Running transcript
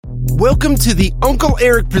Welcome to the Uncle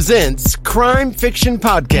Eric Presents Crime Fiction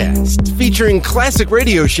Podcast, featuring classic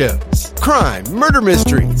radio shows, crime, murder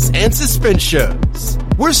mysteries, and suspense shows.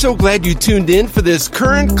 We're so glad you tuned in for this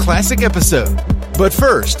current classic episode. But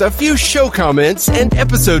first, a few show comments and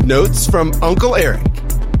episode notes from Uncle Eric.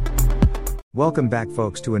 Welcome back,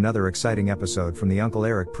 folks, to another exciting episode from the Uncle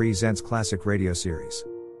Eric Presents Classic Radio Series.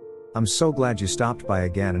 I'm so glad you stopped by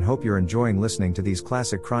again and hope you're enjoying listening to these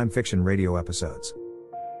classic crime fiction radio episodes.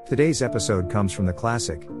 Today's episode comes from the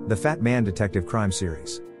classic, The Fat Man Detective Crime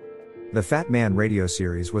Series. The Fat Man radio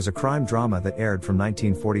series was a crime drama that aired from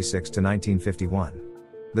 1946 to 1951.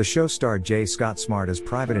 The show starred J. Scott Smart as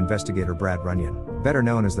private investigator Brad Runyon, better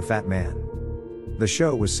known as the Fat Man. The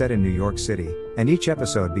show was set in New York City, and each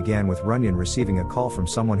episode began with Runyon receiving a call from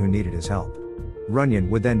someone who needed his help. Runyon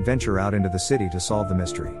would then venture out into the city to solve the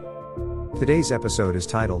mystery. Today's episode is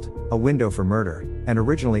titled, A Window for Murder, and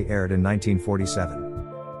originally aired in 1947.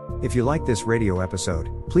 If you like this radio episode,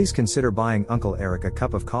 please consider buying Uncle Eric a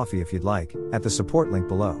cup of coffee if you'd like, at the support link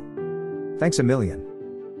below. Thanks a million.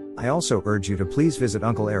 I also urge you to please visit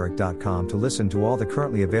UncleEric.com to listen to all the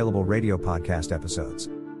currently available radio podcast episodes.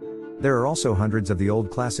 There are also hundreds of the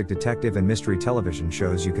old classic detective and mystery television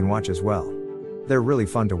shows you can watch as well. They're really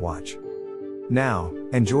fun to watch. Now,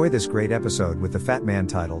 enjoy this great episode with the Fat Man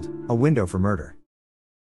titled, A Window for Murder.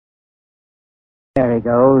 There he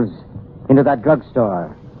goes, into that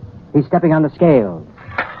drugstore. He's stepping on the scales.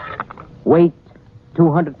 Weight,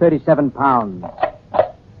 237 pounds.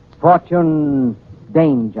 Fortune,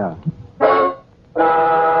 danger.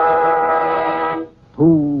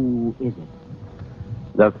 Who is it?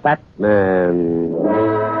 The Fat Man.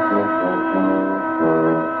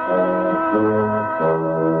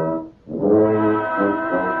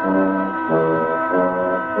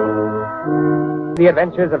 The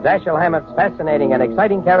adventures of Dashiell Hammett's fascinating and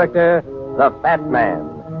exciting character, the Fat Man.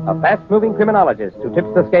 A fast-moving criminologist who tips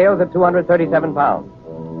the scales at 237 pounds.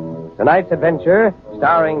 Tonight's adventure,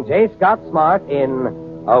 starring J. Scott Smart in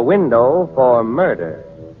A Window for Murder.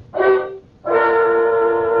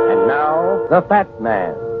 And now, The Fat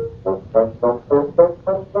Man.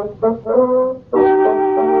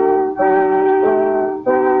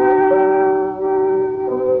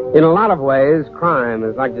 In a lot of ways, crime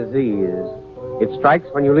is like disease. It strikes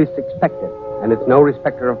when you least expect it, and it's no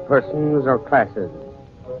respecter of persons or classes.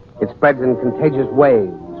 It spreads in contagious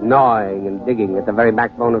waves, gnawing and digging at the very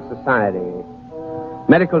backbone of society.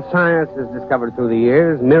 Medical science has discovered through the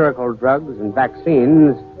years miracle drugs and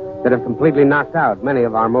vaccines that have completely knocked out many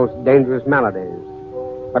of our most dangerous maladies.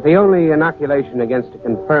 But the only inoculation against a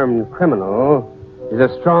confirmed criminal is a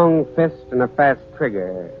strong fist and a fast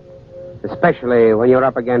trigger, especially when you're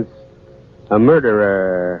up against a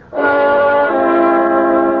murderer.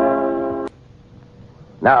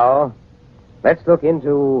 Now, let's look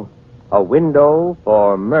into A Window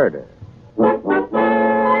for Murder.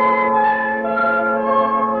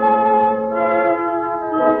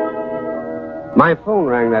 My phone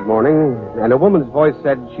rang that morning, and a woman's voice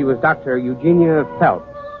said she was Dr. Eugenia Phelps.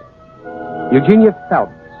 Eugenia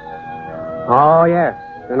Phelps. Oh, yes,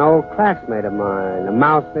 an old classmate of mine. A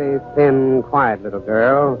mousy, thin, quiet little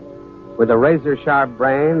girl with a razor-sharp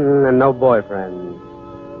brain and no boyfriend.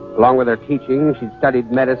 Along with her teaching, she'd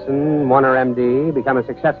studied medicine, won her MD, become a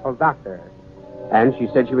successful doctor. And she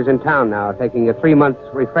said she was in town now, taking a 3-month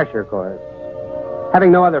refresher course.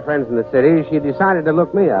 Having no other friends in the city, she decided to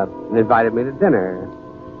look me up and invited me to dinner.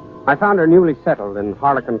 I found her newly settled in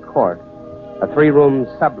Harlequin Court, a 3-room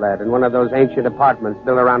sublet in one of those ancient apartments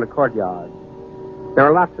built around a courtyard. There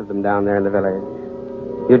are lots of them down there in the village.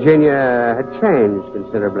 Eugenia had changed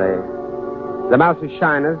considerably. The mousy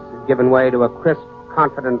shyness had given way to a crisp,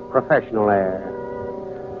 confident, professional air.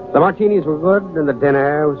 The martinis were good, and the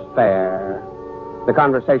dinner was fair. The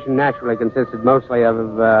conversation naturally consisted mostly of,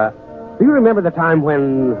 do you remember the time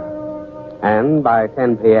when... And by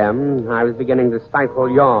 10 p.m., I was beginning to stifle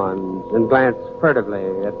yawns and glance furtively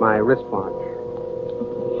at my wristwatch.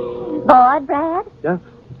 Bored, Brad? Yeah?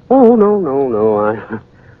 Oh, no.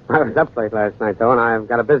 I was up late last night, though, and I've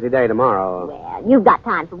got a busy day tomorrow. Well, you've got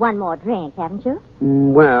time for one more drink, haven't you?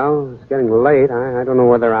 Well, it's getting late. I don't know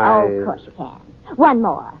whether I... Oh, of course you can. One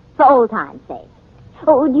more, for old time's sake.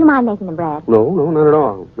 Oh, do you mind making them, Brad? No, not at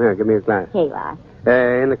all. Here, give me a glass. Here you are.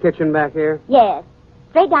 In the kitchen back here? Yes.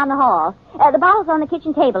 Straight down the hall. The bottle's on the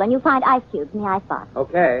kitchen table, and you'll find ice cubes in the icebox.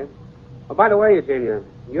 Okay. Oh, by the way, Eugenia,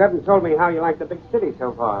 you haven't told me how you like the big city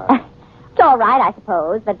so far. It's all right, I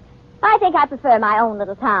suppose, but I think I prefer my own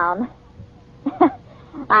little town.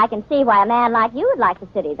 I can see why a man like you would like the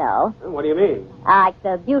city, though. What do you mean? Like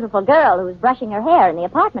the beautiful girl who's brushing her hair in the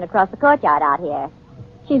apartment across the courtyard out here.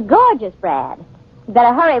 She's gorgeous, Brad. You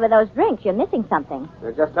better hurry with those drinks. You're missing something.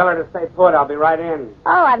 Just tell her to stay put. I'll be right in.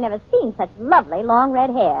 Oh, I've never seen such lovely long red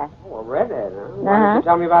hair. Oh, a redhead, huh? Why didn't you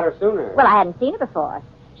tell me about her sooner? Well, I hadn't seen her before.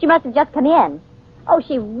 She must have just come in. Oh,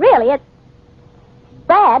 she really is...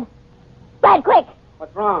 Brad! Brad, quick!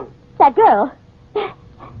 What's wrong? That girl.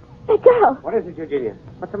 That girl. What is it, Eugenia?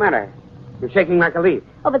 What's the matter? You're shaking like a leaf.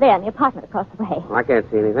 Over there in the apartment across the way. Well, I can't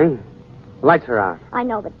see anything. The lights are out. I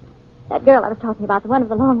know, but that girl I was talking about, the one with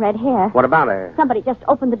the long red hair. What about her? Somebody just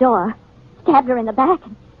opened the door, stabbed her in the back,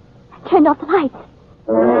 and turned off the lights.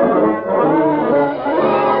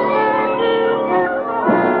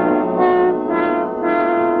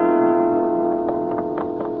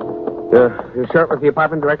 You sure it was the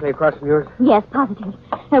apartment directly across from yours? Yes, positive.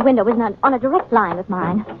 Her window was on a direct line with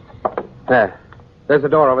mine. There. There's a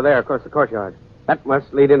door over there across the courtyard. That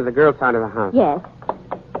must lead into the girl's side of the house. Yes.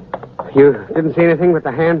 You didn't see anything but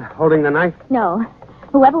the hand holding the knife? No.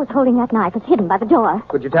 Whoever was holding that knife was hidden by the door.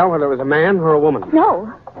 Could you tell whether it was a man or a woman?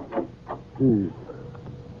 No. No,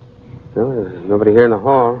 there's nobody here in the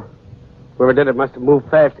hall. Whoever did it must have moved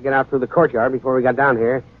fast to get out through the courtyard before we got down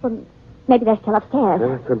here. Well, maybe they're still upstairs.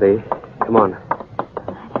 Yeah, it could be. Come on.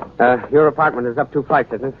 Your apartment is up 2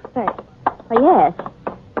 flights, isn't it? Yes.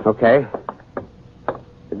 Okay.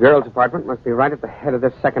 The girl's apartment must be right at the head of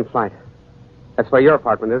this second flight. That's where your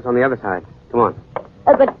apartment is, on the other side. Come on.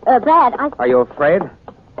 But, Brad, Are you afraid?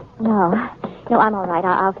 No. No, I'm all right.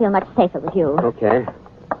 I'll feel much safer with you. Okay.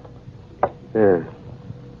 Yeah.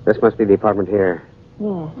 This must be the apartment here.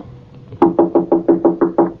 Yes.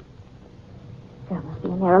 Girl must be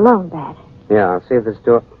in there alone, Brad. Yeah, I'll see if this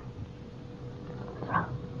door...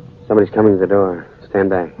 Somebody's coming to the door. Stand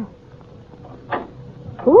back.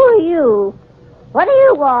 Who are you? What do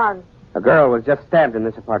you want? A girl was just stabbed in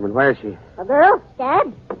this apartment. Where is she? A girl?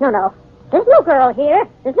 Stabbed? No. There's no girl here.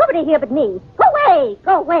 There's nobody here but me. Go away!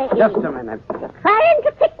 Go away! Just a minute. You're trying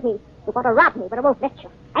to trick me. You want to rob me, but I won't let you.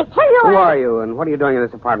 I tell you... Who are you, and what are you doing in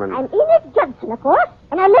this apartment? I'm Enid Judson, of course,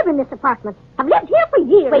 and I live in this apartment. I've lived here for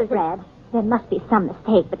years. Wait, Brad. There must be some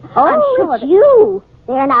mistake, but I'm sure it's you.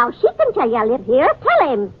 There now, she can tell you I live here. Tell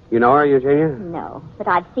him. You know her, Eugenia? No, but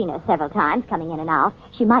I've seen her several times coming in and out.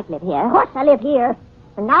 She might live here. Of course I live here.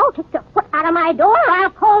 And now take your foot out of my door or I'll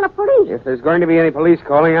call the police. If there's going to be any police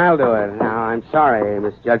calling, I'll do it. Now, I'm sorry,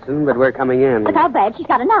 Miss Judson, but we're coming in. Look how bad she's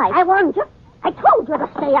got a knife. I warned you. I told you to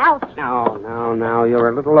stay out. No. You're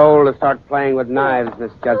a little old to start playing with knives,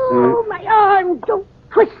 Miss Judson. Oh, my arm. Don't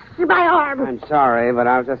twist my arm. I'm sorry, but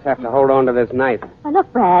I'll just have to hold on to this knife. Now,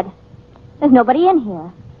 look, Brad. There's nobody in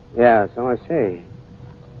here. Yeah, so I see.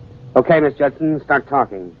 Okay, Miss Judson, start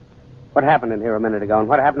talking. What happened in here a minute ago, and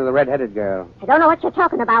what happened to the red-headed girl? I don't know what you're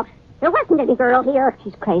talking about. There wasn't any girl here.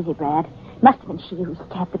 She's crazy, Brad. Must have been she who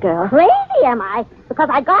stabbed the girl. Crazy, am I? Because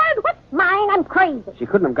I guard what's mine, I'm crazy. She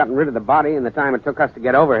couldn't have gotten rid of the body in the time it took us to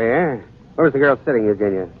get over here. Where was the girl sitting,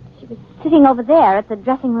 Eugenia? She was sitting over there at the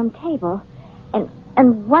dressing room table.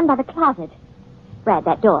 And one by the closet. Brad,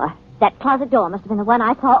 that door. That closet door must have been the one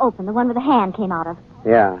I saw open, the one where the hand came out of.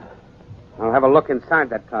 Yeah. I'll have a look inside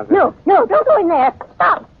that closet. No, don't go in there.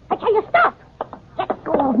 Stop. I tell you, stop. Let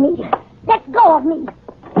go of me. Let go of me.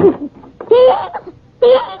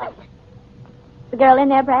 Thieves! The girl in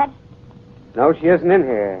there, Brad? No, she isn't in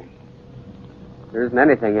here. There isn't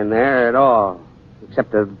anything in there at all,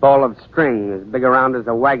 except a ball of string as big around as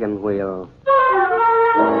a wagon wheel.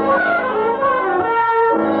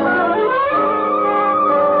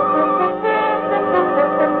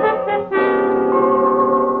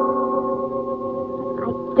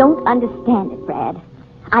 I don't understand it, Brad.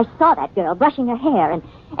 I saw that girl brushing her hair, and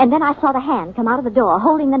then I saw the hand come out of the door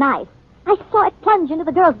holding the knife. I saw it plunge into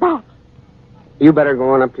the girl's back. You better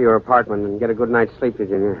go on up to your apartment and get a good night's sleep,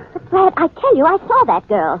 Virginia. But, Brad, I tell you, I saw that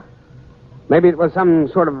girl. Maybe it was some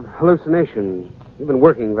sort of hallucination. You've been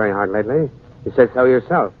working very hard lately. You said so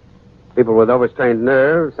yourself. People with overstrained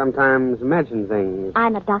nerves sometimes imagine things.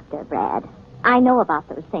 I'm a doctor, Brad. I know about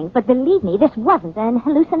those things, but believe me, this wasn't an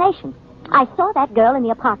hallucination. I saw that girl in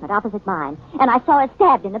the apartment opposite mine, and I saw her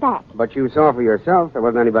stabbed in the back. But you saw for yourself there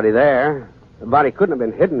wasn't anybody there. The body couldn't have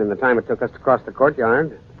been hidden in the time it took us to cross the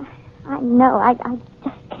courtyard. I know. I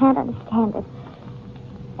just can't understand it.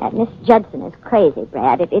 That Miss Judson is crazy,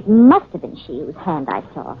 Brad. It must have been she whose hand I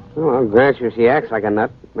saw. Oh, I'll grant you she acts like a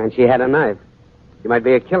nut, and she had a knife. She might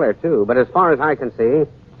be a killer, too, but as far as I can see,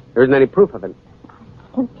 there isn't any proof of it.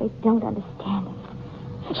 I simply don't understand it.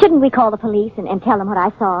 Shouldn't we call the police and tell them what I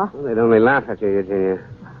saw? Well, they'd only laugh at you, Eugenia.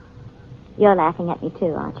 You're laughing at me,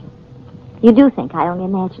 too, aren't you? You do think I only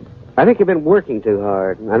imagined. I think you've been working too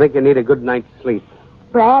hard. I think you need a good night's sleep.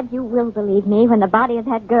 Brad, you will believe me when the body of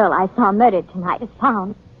that girl I saw murdered tonight is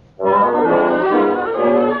found.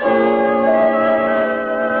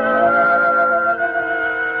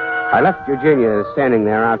 I left Eugenia standing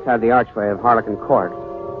there outside the archway of Harlequin Court,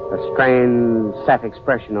 a strained, set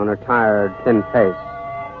expression on her tired, thin face.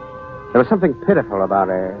 There was something pitiful about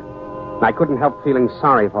her. I couldn't help feeling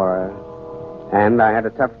sorry for her, and I had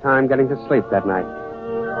a tough time getting to sleep that night.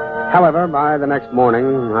 However, by the next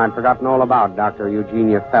morning, I'd forgotten all about Dr.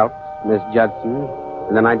 Eugenia Phelps, Miss Judson,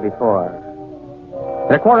 and the night before.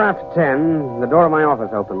 At 10:15, the door of my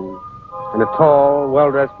office opened, and a tall,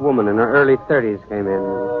 well-dressed woman in her early 30s came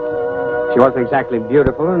in. She wasn't exactly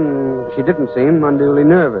beautiful, and she didn't seem unduly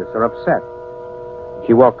nervous or upset.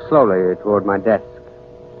 She walked slowly toward my desk.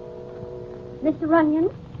 Mr. Runyon?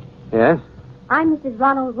 Yes? I'm Mrs.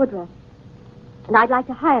 Ronald Woodruff, and I'd like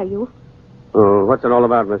to hire you. Oh, what's it all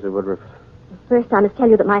about, Mrs. Woodruff? First, I must tell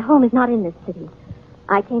you that my home is not in this city.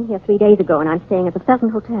 I came here 3 days ago, and I'm staying at the Felton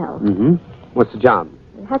Hotel. Mm-hmm. What's the job?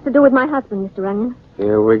 It has to do with my husband, Mr. Runyon.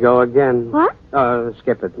 Here we go again. What?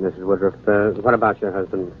 Skip it, Mrs. Woodruff. What about your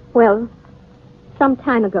husband? Well, some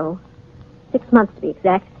time ago, 6 months to be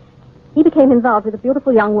exact, he became involved with a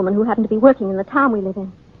beautiful young woman who happened to be working in the town we live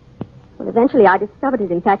in. Well, eventually I discovered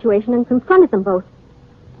his infatuation and confronted them both.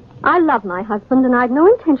 I love my husband, and I had no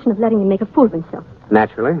intention of letting him make a fool of himself.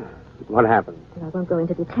 Naturally. What happened? I won't go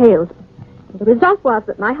into details. The result was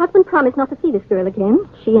that my husband promised not to see this girl again.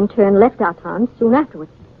 She, in turn, left our town soon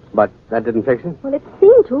afterwards. But that didn't fix it? Well, it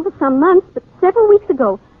seemed to for some months, but several weeks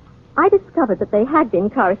ago, I discovered that they had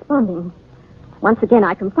been corresponding. Once again,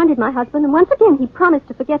 I confronted my husband, and once again, he promised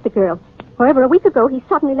to forget the girl. However, a week ago, he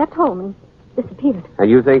suddenly left home and disappeared. And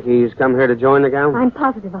you think he's come here to join the gal? I'm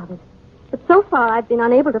positive of it. But so far, I've been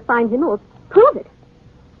unable to find him or prove it.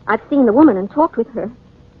 I've seen the woman and talked with her.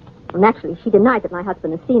 Well, naturally, she denied that my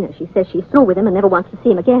husband has seen her. She says she's through with him and never wants to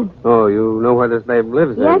see him again. Oh, you know where this babe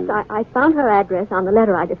lives, then? Yes, I found her address on the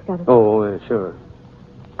letter I discovered. Oh, sure.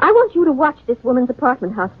 I want you to watch this woman's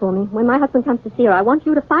apartment house for me. When my husband comes to see her, I want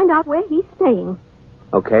you to find out where he's staying.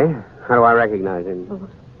 Okay. How do I recognize him? Oh,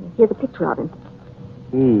 here's a picture of him.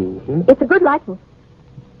 Mm-hmm. It's a good likeness.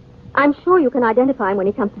 I'm sure you can identify him when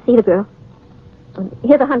he comes to see the girl.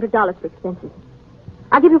 Here's $100 for expenses.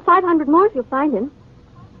 I'll give you $500 more if you'll find him.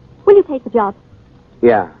 Will you take the job?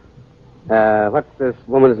 Yeah. What's this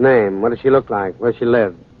woman's name? What does she look like? Where does she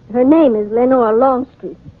live? Her name is Lenore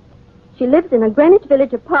Longstreet. She lives in a Greenwich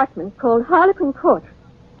Village apartment called Harlequin Court.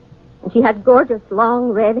 And she has gorgeous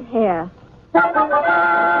long red hair. And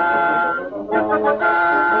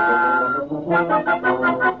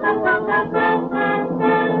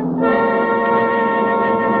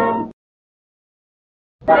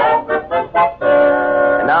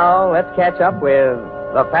now, let's catch up with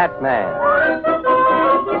The Fat Man.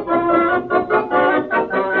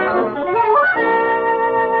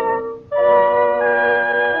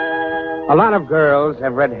 A lot of girls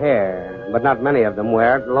have red hair, but not many of them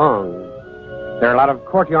wear it long. There are a lot of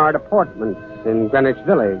courtyard apartments in Greenwich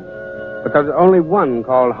Village, but there's only one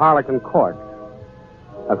called Harlequin Court.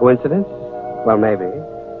 A coincidence? Well, maybe.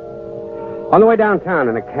 On the way downtown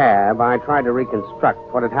in a cab, I tried to reconstruct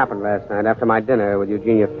what had happened last night after my dinner with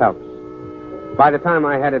Eugenia Phelps. By the time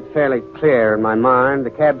I had it fairly clear in my mind,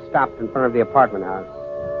 the cab stopped in front of the apartment house.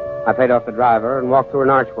 I paid off the driver and walked through an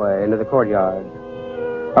archway into the courtyard.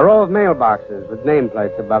 A row of mailboxes with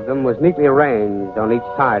nameplates above them was neatly arranged on each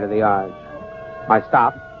side of the arch. I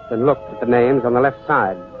stopped and looked at the names on the left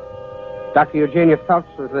side. Dr. Eugenia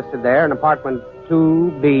Phelps was listed there in apartment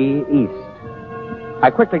 2B East. I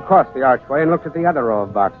quickly crossed the archway and looked at the other row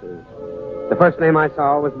of boxes. The first name I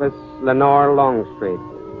saw was Miss Lenore Longstreet.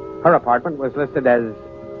 Her apartment was listed as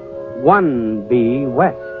 1B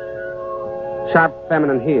West. Sharp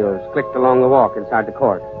feminine heels clicked along the walk inside the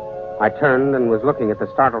court. I turned and was looking at the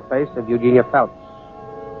startled face of Eugenia Phelps.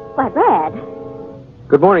 Why, Brad.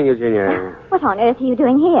 Good morning, Eugenia. What on earth are you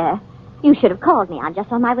doing here? You should have called me. I'm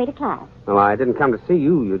just on my way to class. Well, I didn't come to see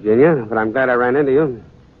you, Eugenia, but I'm glad I ran into you.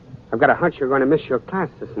 I've got a hunch you're going to miss your class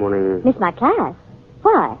this morning. Miss my class?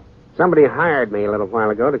 Why? Somebody hired me a little while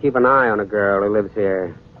ago to keep an eye on a girl who lives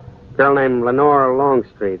here. A girl named Lenore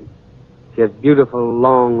Longstreet. She has beautiful,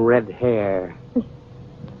 long, red hair. You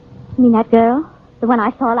mean that girl? The one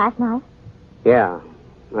I saw last night? Yeah.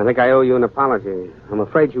 I think I owe you an apology. I'm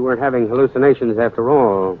afraid you weren't having hallucinations after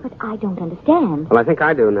all. But I don't understand. Well, I think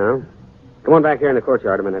I do now. Come on back here in the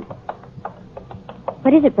courtyard a minute.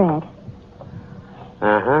 What is it, Brad?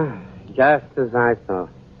 Uh-huh. Just as I thought.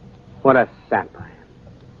 What a sap I am.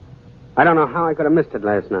 I don't know how I could have missed it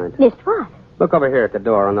last night. Missed what? Look over here at the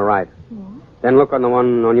door on the right. Yeah. Then look on the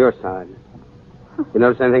one on your side. You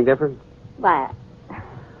notice anything different? Why?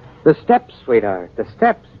 The steps, sweetheart. The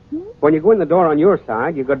steps. When you go in the door on your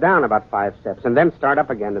side, you go down about 5 steps and then start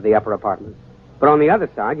up again to the upper apartment. But on the other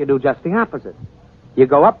side, you do just the opposite. You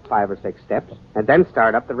go up 5 or 6 steps, and then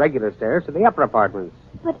start up the regular stairs to the upper apartments.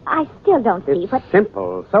 But I still don't see It's what...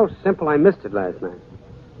 simple. So simple I missed it last night.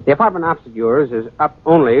 The apartment opposite yours is up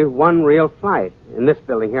only one real flight in this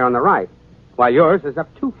building here on the right, while yours is up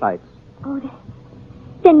 2 flights. Oh,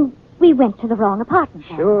 then we went to the wrong apartment.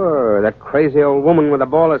 then. Sure, that crazy old woman with a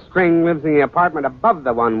ball of string lives in the apartment above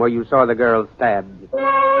the one where you saw the girl stabbed.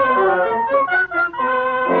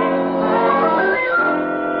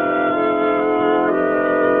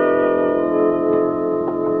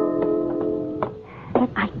 But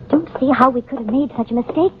I don't see how we could have made such a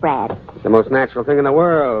mistake, Brad. It's the most natural thing in the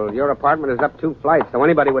world. Your apartment is up 2 flights, so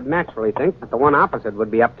anybody would naturally think that the one opposite would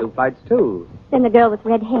be up 2 flights, too. Then the girl with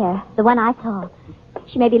red hair, the one I saw,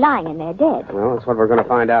 she may be lying in there dead. Well, that's what we're going to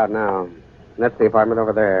find out now. That's the apartment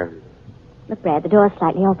over there. Look, Brad, the door's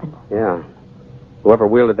slightly open. Yeah. Whoever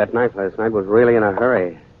wielded that knife last night was really in a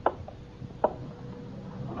hurry.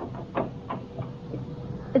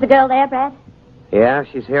 Is the girl there, Brad? Yeah,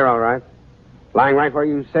 she's here, all right. Lying right where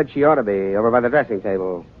you said she ought to be, over by the dressing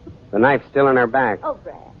table. The knife's still in her back. Oh,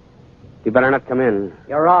 Brad. You better not come in.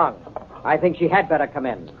 You're wrong. I think she had better come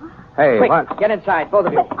in. Hey, Quick, what? get inside, both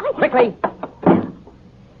of you. But I- Quickly.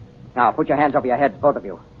 Now, put your hands over your heads, both of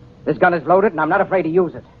you. This gun is loaded, and I'm not afraid to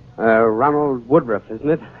use it. Ronald Woodruff, isn't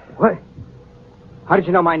it? What? How did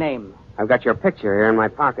you know my name? I've got your picture here in my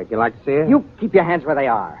pocket. You like to see it? You keep your hands where they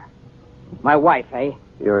are. My wife, eh?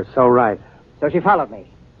 You're so right. So she followed me.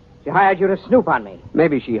 She hired you to snoop on me.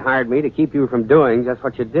 Maybe she hired me to keep you from doing just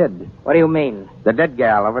what you did. What do you mean? The dead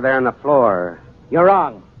gal over there on the floor. You're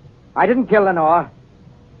wrong. I didn't kill Lenore.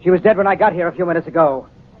 She was dead when I got here a few minutes ago.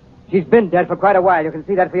 She's been dead for quite a while. You can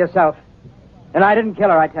see that for yourself. And I didn't kill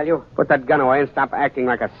her, I tell you. Put that gun away and stop acting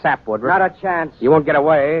like a sap, Woodruff. Not a chance. You won't get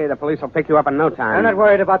away. The police will pick you up in no time. I'm not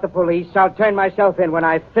worried about the police. I'll turn myself in when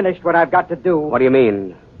I've finished what I've got to do. What do you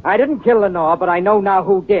mean? I didn't kill Lenore, but I know now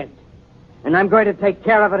who did. And I'm going to take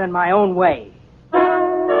care of it in my own way.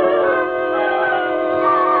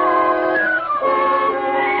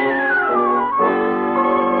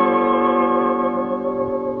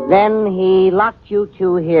 Then he locked you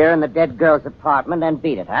two here in the dead girl's apartment and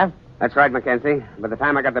beat it, huh? That's right, Mackenzie. By the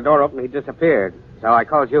time I got the door open, he disappeared. So I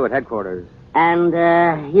called you at headquarters. And,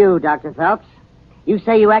 you, Dr. Phelps, you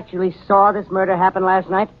say you actually saw this murder happen last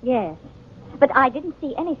night? Yes. But I didn't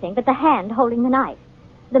see anything but the hand holding the knife.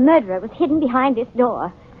 The murderer was hidden behind this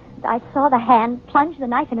door. I saw the hand plunge the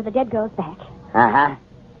knife into the dead girl's back. Uh-huh.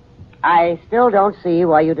 I still don't see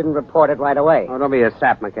why you didn't report it right away. Oh, don't be a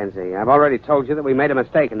sap, Mackenzie. I've already told you that we made a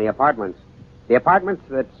mistake in the apartments. The apartment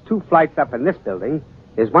that's 2 flights up in this building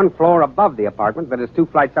is 1 floor above the apartment that is 2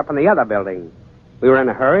 flights up in the other building. We were in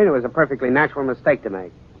a hurry, and it was a perfectly natural mistake to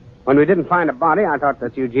make. When we didn't find a body, I thought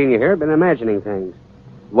that Eugenia here had been imagining things.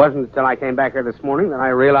 It wasn't until I came back here this morning that I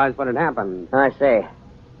realized what had happened. I see.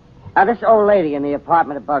 Now, this old lady in the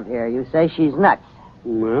apartment above here, you say she's nuts.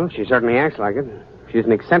 Well, she certainly acts like it. She's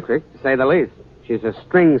an eccentric, to say the least. She's a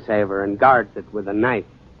string saver and guards it with a knife.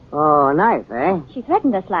 Oh, a knife, eh? She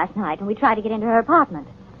threatened us last night when we tried to get into her apartment.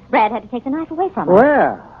 Brad had to take the knife away from her.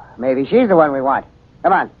 Well, maybe she's the one we want.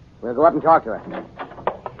 Come on. We'll go up and talk to her.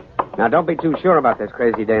 Now, don't be too sure about this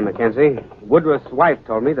crazy dame, Mackenzie. Woodruff's wife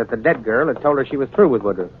told me that the dead girl had told her she was through with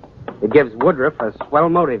Woodruff. It gives Woodruff a swell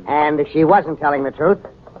motive. And if she wasn't telling the truth,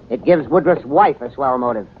 it gives Woodruff's wife a swell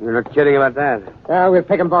motive. You're not kidding about that. We'll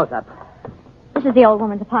pick them both up. This is the old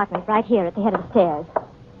woman's apartment, right here at the head of the stairs.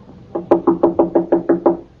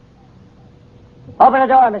 Open the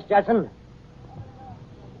door, Miss Judson.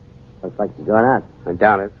 Looks like she's going out. I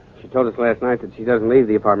doubt it. She told us last night that she doesn't leave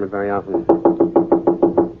the apartment very often.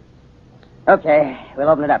 Okay, we'll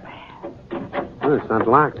open it up. Oh, it's not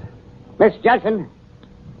locked. Miss Judson.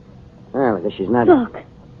 Well, I guess she's not. Look.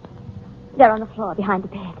 They're on the floor behind the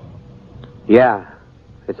bed. Yeah,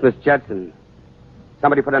 it's Miss Judson.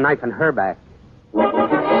 Somebody put a knife in her back.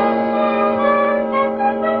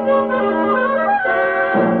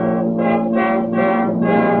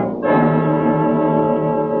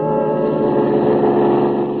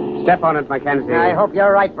 Step on it, Mackenzie. I hope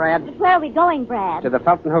you're right, Brad. But where are we going, Brad? To the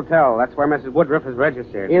Felton Hotel. That's where Mrs. Woodruff is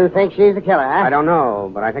registered. You think she's the killer, huh? I don't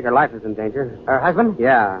know, but I think her life is in danger. Her husband?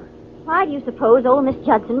 Yeah, Why do you suppose old Miss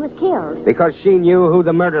Judson was killed? because she knew who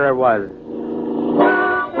the murderer was.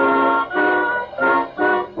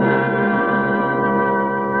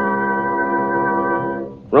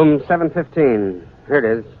 Room 715. Here it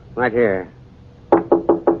is, right here.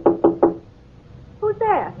 Who's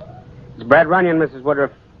there? It's Brad Runyon, Mrs.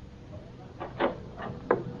 Woodruff.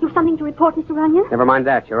 You've something to report, Mr. Runyon? Never mind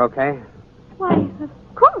that. You're okay? Why, of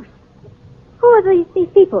course. Who are these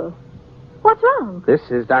people? What's wrong? This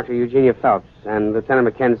is Dr. Eugenia Phelps and Lieutenant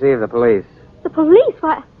Mackenzie of the police. The police?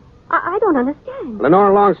 Why, I don't understand.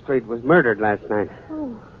 Lenore Longstreet was murdered last night.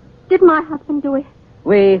 Oh, did my husband do it?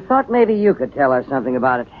 We thought maybe you could tell us something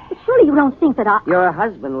about it. But surely you don't think that I... Your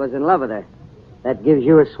husband was in love with her. That gives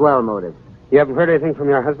you a swell motive. You haven't heard anything from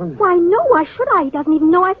your husband? Why, no, why should I? He doesn't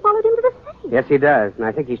even know I followed him to the city. Yes, he does. And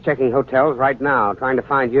I think he's checking hotels right now, trying to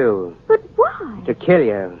find you. But why? To kill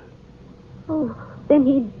you. Oh, then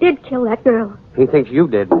he did kill that girl. He thinks you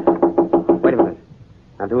did. Wait a minute.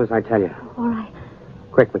 Now do as I tell you. All right.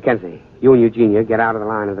 Quick, Mackenzie. You and Eugenia get out of the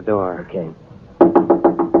line of the door. Okay.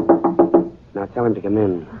 Now tell him to come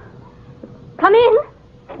in. Come in.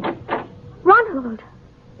 Ronald.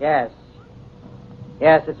 Yes.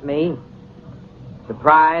 Yes, it's me.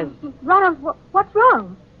 Surprise? Ronald, what's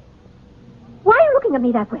wrong? Why are you looking at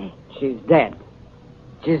me that way? She's dead.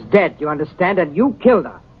 She's dead, you understand? And you killed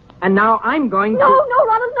her. And now I'm going to... No,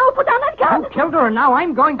 Ronald, no. Put down that gun. You killed her, and now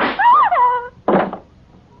I'm going to...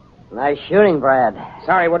 Nice shooting, Brad.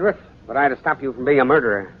 Sorry, Woodruff, but I had to stop you from being a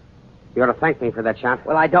murderer. You ought to thank me for that shot.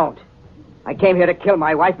 Well, I don't. I came here to kill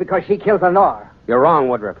my wife because she killed Lenore. You're wrong,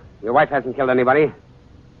 Woodruff. Your wife hasn't killed anybody.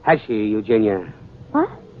 Has she, Eugenia? What?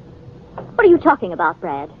 What are you talking about,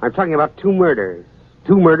 Brad? I'm talking about 2 murders.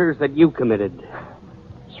 2 murders that you committed.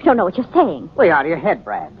 You don't know what you're saying. Well, you're out of your head,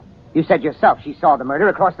 Brad. You said yourself she saw the murder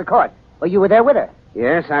across the court. Well, you were there with her.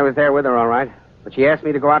 Yes, I was there with her, all right. But she asked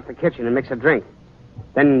me to go out to the kitchen and mix a drink.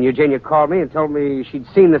 Then Eugenia called me and told me she'd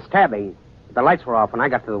seen the stabbing. The lights were off when I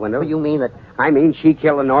got to the window. Well, you mean that... I mean she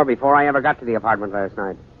killed Lenore before I ever got to the apartment last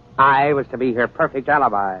night. I was to be her perfect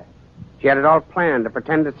alibi. She had it all planned to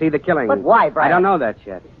pretend to see the killing. But why, Brad? I don't know that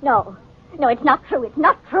yet. No, it's not true. It's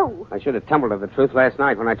not true. I should have tumbled to the truth last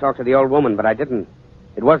night when I talked to the old woman, but I didn't.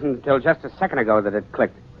 It wasn't until just a second ago that it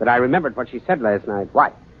clicked, that I remembered what she said last night.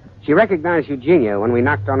 What? She recognized Eugenia when we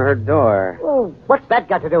knocked on her door. Oh, what's that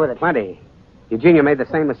got to do with it? Plenty. Eugenia made the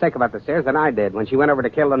same mistake about the stairs that I did when she went over to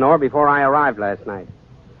kill Lenore before I arrived last night.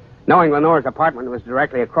 Knowing Lenore's apartment was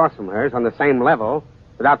directly across from hers on the same level,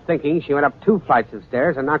 without thinking, she went up 2 flights of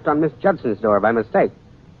stairs and knocked on Miss Judson's door by mistake.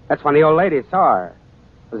 That's when the old lady saw her.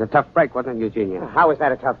 It was a tough break, wasn't it, Eugenia? How was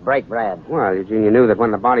that a tough break, Brad? Well, Eugenia knew that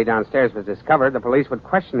when the body downstairs was discovered, the police would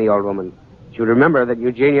question the old woman. She would remember that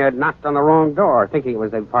Eugenia had knocked on the wrong door, thinking it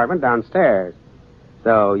was the apartment downstairs.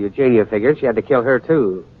 So Eugenia figured she had to kill her,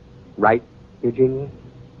 too. Right, Eugenia?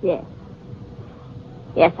 Yes.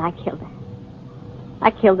 Yes, I killed her.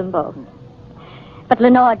 I killed them both. But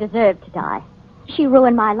Lenore deserved to die. She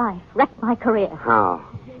ruined my life, wrecked my career. How?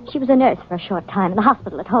 She was a nurse for a short time in the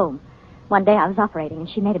hospital at home. One day I was operating and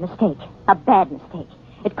she made a mistake. A bad mistake.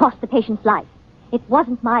 It cost the patient's life. It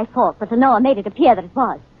wasn't my fault, but Lenore made it appear that it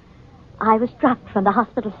was. I was dropped from the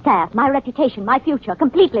hospital staff. My reputation, my future,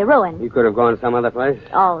 completely ruined. You could have gone some other place?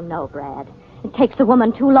 Oh, no, Brad. It takes a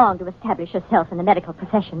woman too long to establish herself in the medical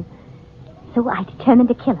profession. So I determined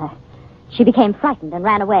to kill her. She became frightened and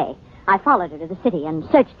ran away. I followed her to the city and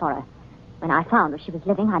searched for her. When I found where she was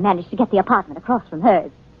living, I managed to get the apartment across from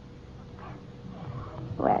hers.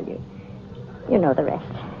 Well, you know the rest.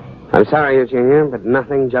 I'm sorry, Eugenia, but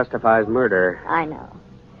nothing justifies murder. I know.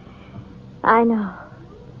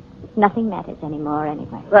 Nothing matters anymore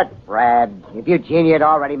anyway. But, Brad, if Eugenia had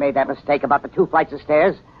already made that mistake about the 2 flights of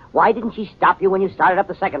stairs, why didn't she stop you when you started up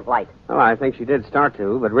the second flight? Well, I think she did start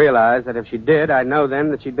to, but realized that if she did, I'd know then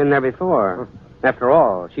that she'd been there before. After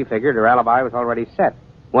all, she figured her alibi was already set.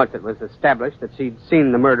 Once it was established that she'd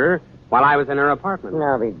seen the murder while I was in her apartment.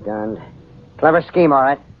 I'll be darned. Clever scheme, all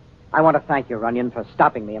right. I want to thank you, Runyon, for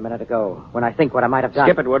stopping me a minute ago when I think what I might have done.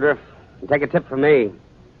 Skip it, Woodruff. And take a tip from me.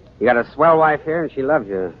 You got a swell wife here, and she loves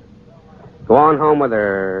you. Go on home with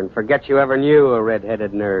her and forget you ever knew a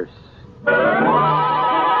red-headed nurse.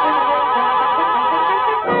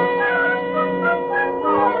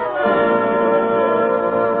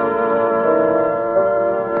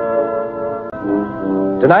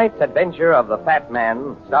 Tonight's adventure of the Fat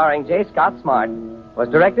Man, starring J. Scott Smart, was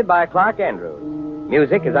directed by Clark Andrews.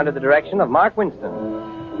 Music is under the direction of Mark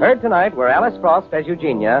Winston. Heard tonight were Alice Frost as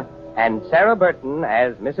Eugenia and Sarah Burton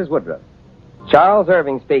as Mrs. Woodruff. Charles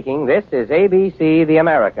Irving speaking. This is ABC, the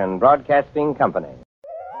American Broadcasting Company.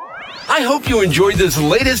 I hope you enjoyed this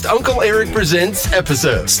latest Uncle Eric Presents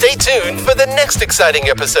episode. Stay tuned for the next exciting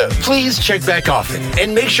episode. Please check back often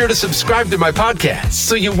and make sure to subscribe to my podcast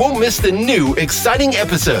so you won't miss the new exciting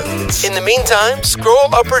episodes. In the meantime,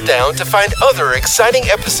 scroll up or down to find other exciting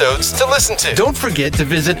episodes to listen to. Don't forget to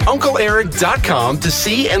visit UncleEric.com to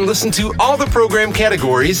see and listen to all the program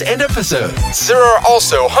categories and episodes. There are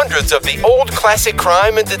also hundreds of the old classic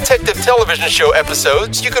crime and detective television show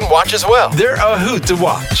episodes you can watch as well. They're a hoot to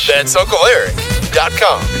watch. That's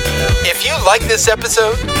UncleEric.com. If you like this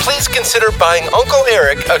episode, please consider buying Uncle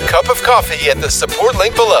Eric a cup of coffee at the support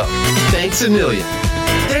link below. Thanks a million.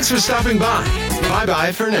 Thanks for stopping by.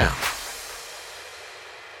 Bye-bye for now.